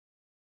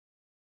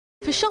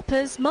For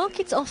shoppers,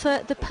 markets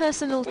offer the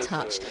personal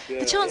touch,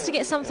 the chance to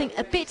get something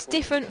a bit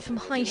different from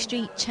high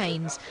street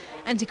chains.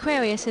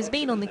 Antiquarius has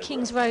been on the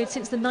King's Road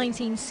since the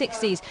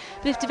 1960s,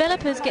 but if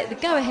developers get the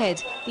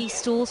go-ahead, these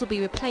stalls will be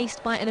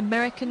replaced by an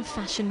American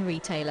fashion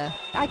retailer.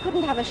 I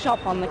couldn't have a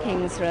shop on the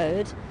King's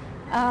Road,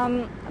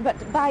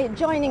 but by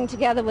joining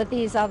together with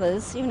these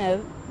others, you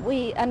know,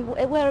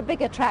 we're a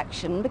big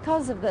attraction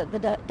because of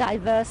the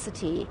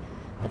diversity.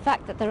 The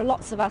fact that there are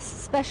lots of us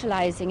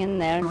specialising in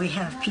there. We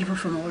have people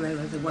from all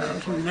over the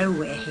world who know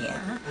we're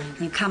here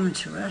and come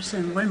to us,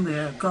 and when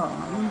we're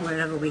gone,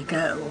 wherever we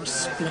go or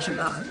split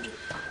about,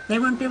 they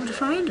won't be able to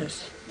find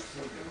us.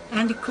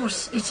 And of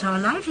course, it's our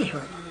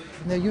livelihood.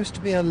 There used to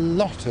be a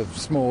lot of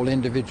small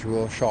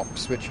individual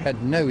shops which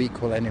had no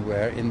equal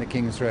anywhere in the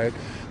King's Road.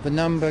 The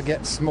number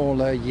gets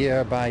smaller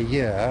year by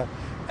year,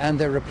 and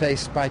they're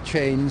replaced by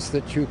chains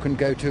that you can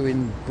go to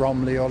in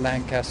Bromley or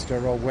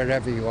Lancaster or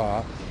wherever you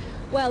are.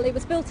 Well, it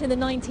was built in the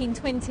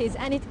 1920s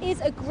and it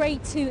is a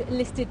Grade 2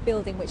 listed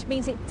building, which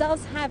means it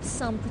does have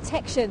some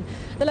protection.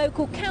 The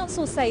local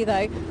council say,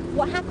 though,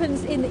 what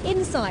happens in the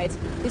inside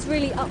is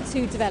really up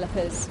to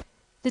developers.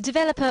 The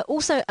developer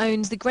also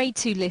owns the Grade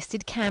 2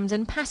 listed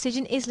Camden Passage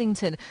in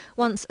Islington.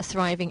 Once a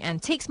thriving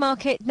antiques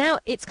market, now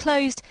it's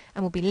closed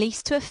and will be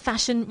leased to a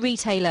fashion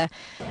retailer.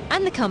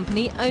 And the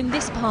company own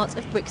this part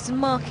of Brixton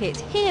Market.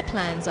 Here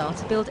plans are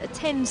to build a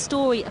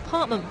 10-storey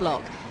apartment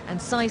block and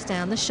size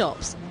down the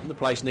shops. The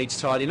place needs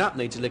tidying up,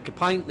 needs a lick of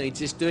paint, needs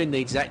this doing,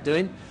 needs that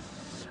doing.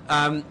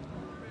 But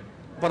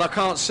I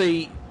can't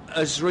see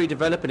us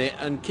redeveloping it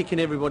and kicking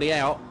everybody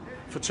out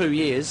for 2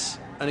 years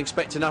and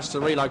expecting us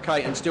to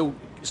relocate and still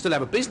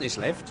have a business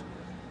left.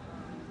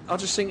 I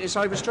just think it's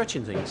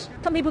overstretching things.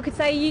 Some people could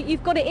say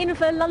you've got it in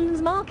for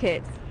London's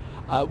markets.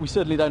 We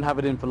certainly don't have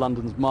it in for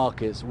London's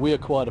markets. We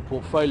acquired a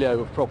portfolio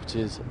of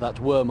properties that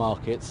were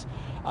markets,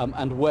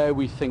 and where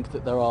we think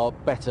that there are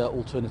better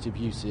alternative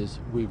uses,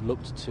 we've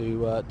looked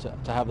to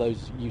have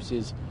those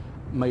uses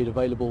made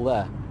available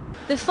there.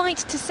 The fight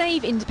to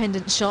save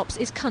independent shops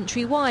is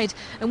countrywide,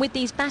 and with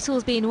these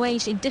battles being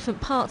waged in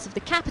different parts of the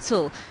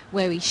capital,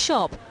 where we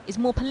shop is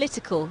more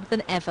political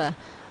than ever.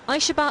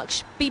 Aisha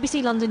Baksh,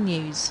 BBC London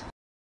News.